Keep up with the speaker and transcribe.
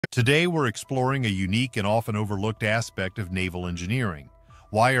Today we're exploring a unique and often overlooked aspect of naval engineering.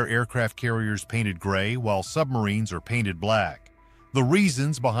 Why are aircraft carriers painted gray while submarines are painted black? The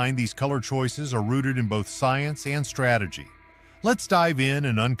reasons behind these color choices are rooted in both science and strategy. Let's dive in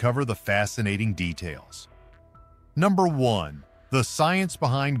and uncover the fascinating details. Number 1. The science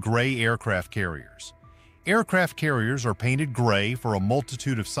behind gray aircraft carriers. Aircraft carriers are painted gray for a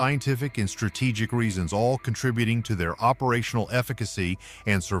multitude of scientific and strategic reasons, all contributing to their operational efficacy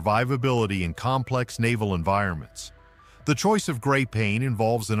and survivability in complex naval environments. The choice of gray paint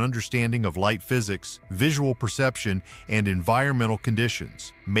involves an understanding of light physics, visual perception, and environmental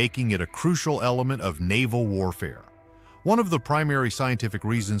conditions, making it a crucial element of naval warfare. One of the primary scientific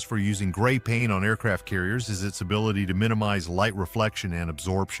reasons for using gray paint on aircraft carriers is its ability to minimize light reflection and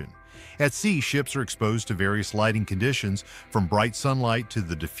absorption. At sea, ships are exposed to various lighting conditions, from bright sunlight to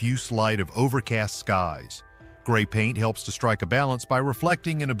the diffuse light of overcast skies. Gray paint helps to strike a balance by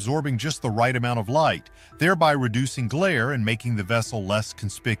reflecting and absorbing just the right amount of light, thereby reducing glare and making the vessel less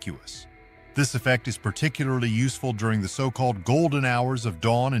conspicuous. This effect is particularly useful during the so-called golden hours of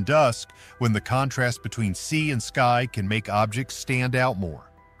dawn and dusk, when the contrast between sea and sky can make objects stand out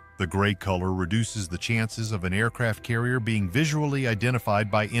more. The gray color reduces the chances of an aircraft carrier being visually identified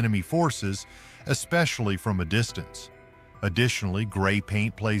by enemy forces, especially from a distance. Additionally, gray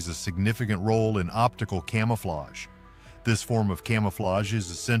paint plays a significant role in optical camouflage. This form of camouflage is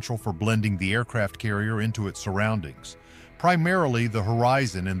essential for blending the aircraft carrier into its surroundings, primarily the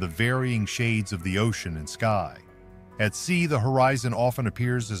horizon and the varying shades of the ocean and sky. At sea, the horizon often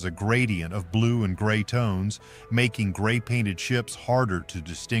appears as a gradient of blue and gray tones, making gray-painted ships harder to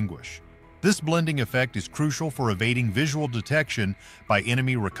distinguish. This blending effect is crucial for evading visual detection by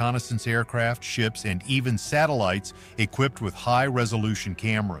enemy reconnaissance aircraft, ships, and even satellites equipped with high-resolution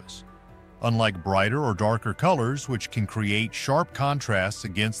cameras. Unlike brighter or darker colors, which can create sharp contrasts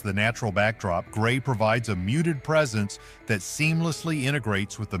against the natural backdrop, gray provides a muted presence that seamlessly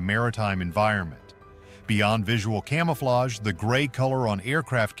integrates with the maritime environment. Beyond visual camouflage, the gray color on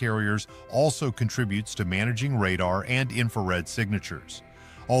aircraft carriers also contributes to managing radar and infrared signatures.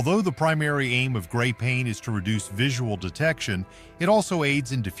 Although the primary aim of gray paint is to reduce visual detection, it also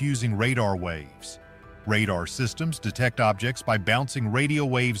aids in diffusing radar waves. Radar systems detect objects by bouncing radio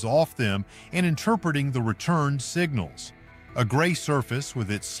waves off them and interpreting the returned signals. A gray surface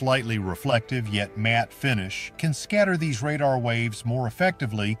with its slightly reflective yet matte finish can scatter these radar waves more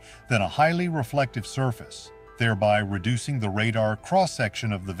effectively than a highly reflective surface, thereby reducing the radar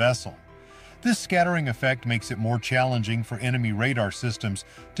cross-section of the vessel. This scattering effect makes it more challenging for enemy radar systems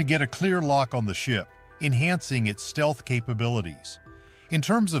to get a clear lock on the ship, enhancing its stealth capabilities. In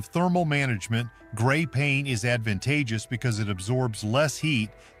terms of thermal management, gray paint is advantageous because it absorbs less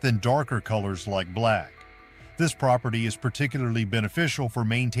heat than darker colors like black. This property is particularly beneficial for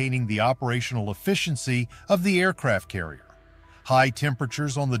maintaining the operational efficiency of the aircraft carrier. High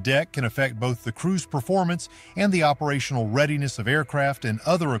temperatures on the deck can affect both the crew's performance and the operational readiness of aircraft and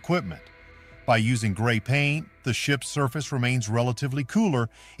other equipment. By using gray paint, the ship's surface remains relatively cooler,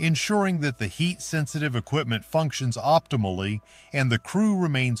 ensuring that the heat-sensitive equipment functions optimally and the crew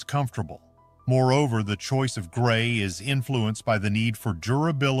remains comfortable. Moreover, the choice of gray is influenced by the need for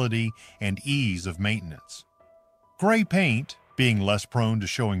durability and ease of maintenance. Gray paint, being less prone to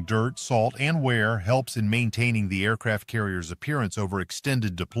showing dirt, salt, and wear, helps in maintaining the aircraft carrier's appearance over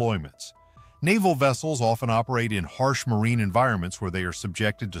extended deployments. Naval vessels often operate in harsh marine environments where they are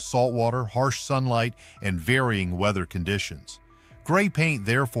subjected to saltwater, harsh sunlight, and varying weather conditions. Gray paint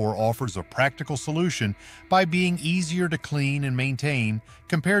therefore offers a practical solution by being easier to clean and maintain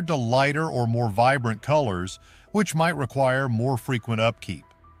compared to lighter or more vibrant colors, which might require more frequent upkeep.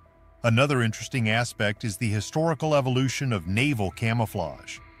 Another interesting aspect is the historical evolution of naval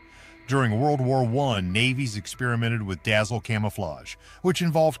camouflage. During World War I, navies experimented with dazzle camouflage, which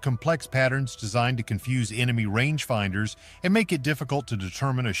involved complex patterns designed to confuse enemy rangefinders and make it difficult to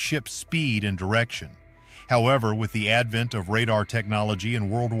determine a ship's speed and direction. However, with the advent of radar technology in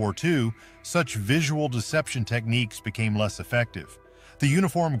World War II, such visual deception techniques became less effective. The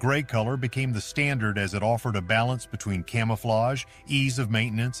uniform gray color became the standard as it offered a balance between camouflage, ease of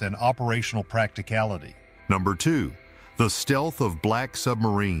maintenance, and operational practicality. Number 2. The stealth of black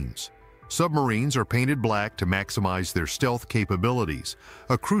submarines. Submarines are painted black to maximize their stealth capabilities,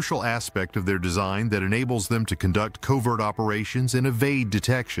 a crucial aspect of their design that enables them to conduct covert operations and evade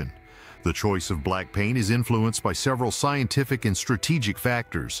detection. The choice of black paint is influenced by several scientific and strategic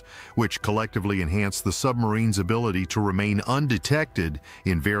factors, which collectively enhance the submarine's ability to remain undetected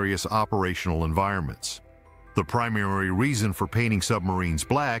in various operational environments. The primary reason for painting submarines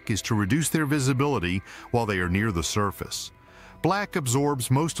black is to reduce their visibility while they are near the surface. Black absorbs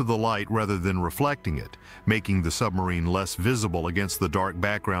most of the light rather than reflecting it, making the submarine less visible against the dark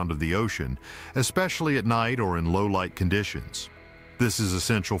background of the ocean, especially at night or in low-light conditions. This is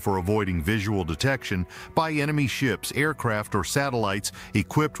essential for avoiding visual detection by enemy ships, aircraft, or satellites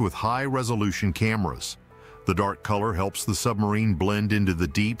equipped with high-resolution cameras. The dark color helps the submarine blend into the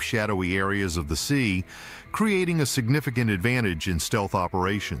deep, shadowy areas of the sea, creating a significant advantage in stealth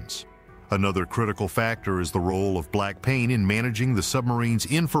operations. Another critical factor is the role of black paint in managing the submarine's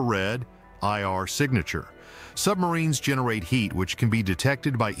infrared (IR) signature. Submarines generate heat which can be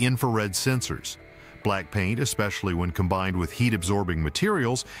detected by infrared sensors. Black paint, especially when combined with heat-absorbing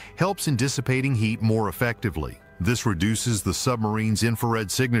materials, helps in dissipating heat more effectively. This reduces the submarine's infrared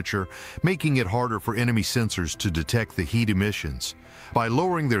signature, making it harder for enemy sensors to detect the heat emissions. By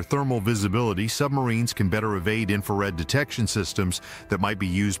lowering their thermal visibility, submarines can better evade infrared detection systems that might be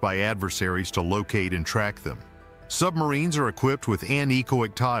used by adversaries to locate and track them. Submarines are equipped with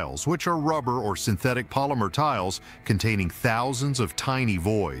anechoic tiles, which are rubber or synthetic polymer tiles containing thousands of tiny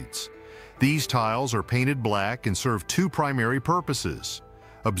voids. These tiles are painted black and serve two primary purposes: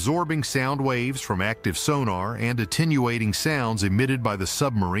 absorbing sound waves from active sonar and attenuating sounds emitted by the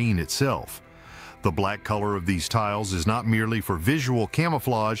submarine itself. The black color of these tiles is not merely for visual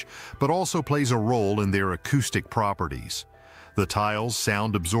camouflage, but also plays a role in their acoustic properties. The tiles'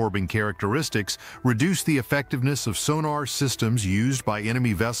 sound-absorbing characteristics reduce the effectiveness of sonar systems used by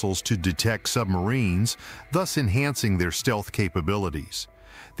enemy vessels to detect submarines, thus enhancing their stealth capabilities.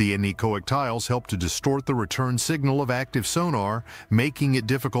 The anechoic tiles help to distort the return signal of active sonar, making it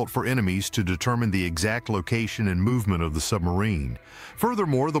difficult for enemies to determine the exact location and movement of the submarine.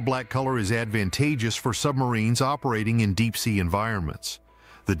 Furthermore, the black color is advantageous for submarines operating in deep-sea environments.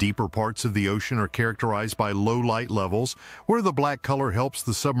 The deeper parts of the ocean are characterized by low light levels, where the black color helps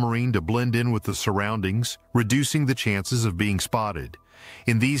the submarine to blend in with the surroundings, reducing the chances of being spotted.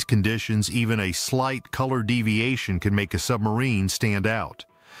 In these conditions, even a slight color deviation can make a submarine stand out.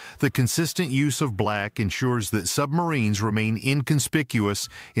 The consistent use of black ensures that submarines remain inconspicuous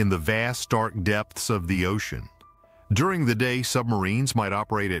in the vast dark depths of the ocean. During the day, submarines might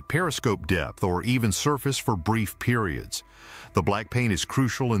operate at periscope depth or even surface for brief periods. The black paint is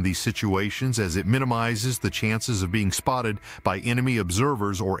crucial in these situations as it minimizes the chances of being spotted by enemy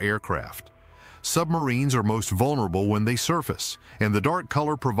observers or aircraft. Submarines are most vulnerable when they surface, and the dark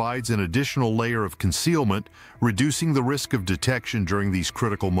color provides an additional layer of concealment, reducing the risk of detection during these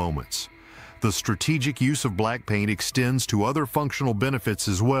critical moments. The strategic use of black paint extends to other functional benefits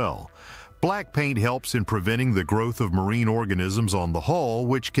as well. Black paint helps in preventing the growth of marine organisms on the hull,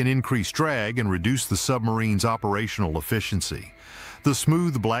 which can increase drag and reduce the submarine's operational efficiency. The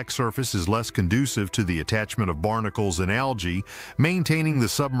smooth black surface is less conducive to the attachment of barnacles and algae, maintaining the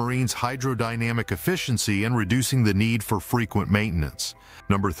submarine's hydrodynamic efficiency and reducing the need for frequent maintenance.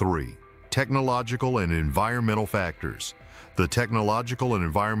 Number 3. Technological and environmental factors. The technological and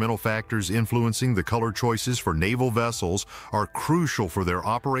environmental factors influencing the color choices for naval vessels are crucial for their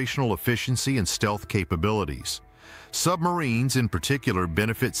operational efficiency and stealth capabilities. Submarines, in particular,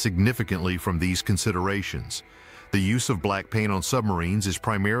 benefit significantly from these considerations. The use of black paint on submarines is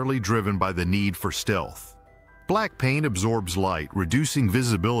primarily driven by the need for stealth. Black paint absorbs light, reducing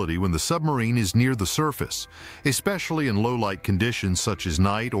visibility when the submarine is near the surface, especially in low-light conditions such as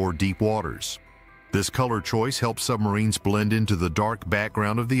night or deep waters. This color choice helps submarines blend into the dark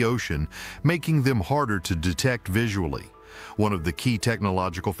background of the ocean, making them harder to detect visually. One of the key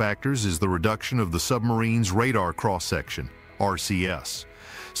technological factors is the reduction of the submarine's radar cross-section, RCS.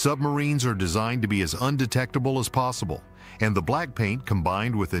 Submarines are designed to be as undetectable as possible, and the black paint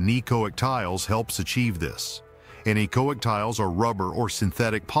combined with anechoic tiles helps achieve this. Anechoic tiles are rubber or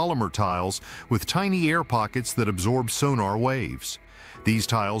synthetic polymer tiles with tiny air pockets that absorb sonar waves. These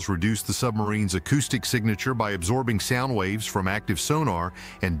tiles reduce the submarine's acoustic signature by absorbing sound waves from active sonar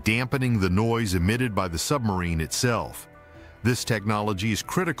and dampening the noise emitted by the submarine itself. This technology is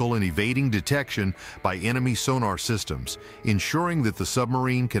critical in evading detection by enemy sonar systems, ensuring that the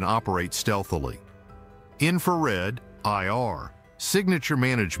submarine can operate stealthily. Infrared (IR) signature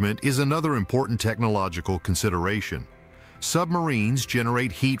management is another important technological consideration. Submarines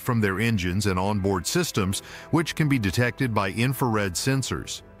generate heat from their engines and onboard systems, which can be detected by infrared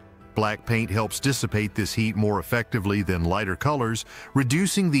sensors. Black paint helps dissipate this heat more effectively than lighter colors,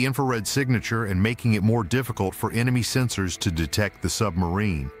 reducing the infrared signature and making it more difficult for enemy sensors to detect the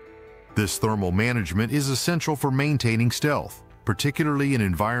submarine. This thermal management is essential for maintaining stealth, particularly in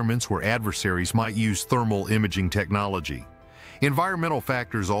environments where adversaries might use thermal imaging technology. Environmental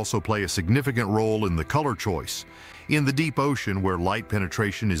factors also play a significant role in the color choice. In the deep ocean, where light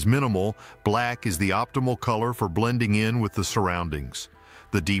penetration is minimal, black is the optimal color for blending in with the surroundings.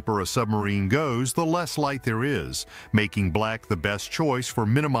 The deeper a submarine goes, the less light there is, making black the best choice for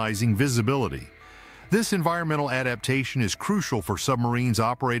minimizing visibility. This environmental adaptation is crucial for submarines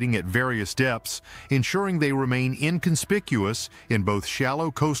operating at various depths, ensuring they remain inconspicuous in both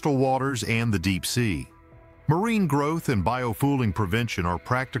shallow coastal waters and the deep sea. Marine growth and biofouling prevention are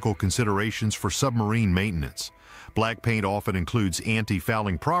practical considerations for submarine maintenance. Black paint often includes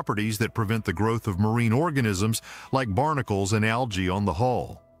anti-fouling properties that prevent the growth of marine organisms like barnacles and algae on the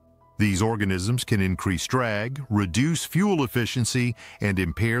hull. These organisms can increase drag, reduce fuel efficiency, and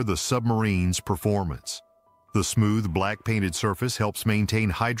impair the submarine's performance. The smooth black painted surface helps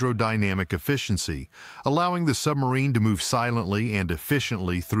maintain hydrodynamic efficiency, allowing the submarine to move silently and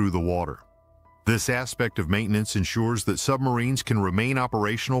efficiently through the water. This aspect of maintenance ensures that submarines can remain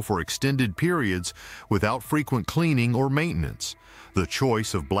operational for extended periods without frequent cleaning or maintenance. The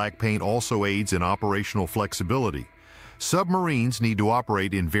choice of black paint also aids in operational flexibility. Submarines need to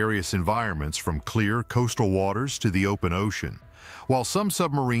operate in various environments, from clear coastal waters to the open ocean. While some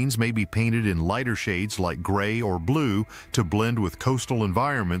submarines may be painted in lighter shades like gray or blue to blend with coastal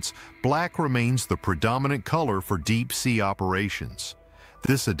environments, black remains the predominant color for deep sea operations.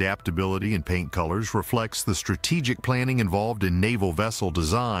 This adaptability in paint colors reflects the strategic planning involved in naval vessel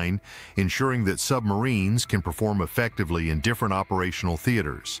design, ensuring that submarines can perform effectively in different operational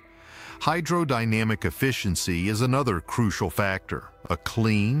theaters. Hydrodynamic efficiency is another crucial factor. A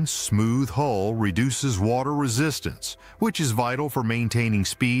clean, smooth hull reduces water resistance, which is vital for maintaining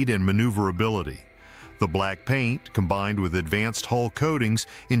speed and maneuverability. The black paint, combined with advanced hull coatings,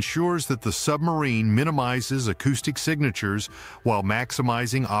 ensures that the submarine minimizes acoustic signatures while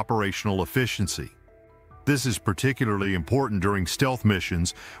maximizing operational efficiency. This is particularly important during stealth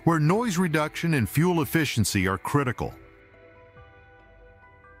missions, where noise reduction and fuel efficiency are critical.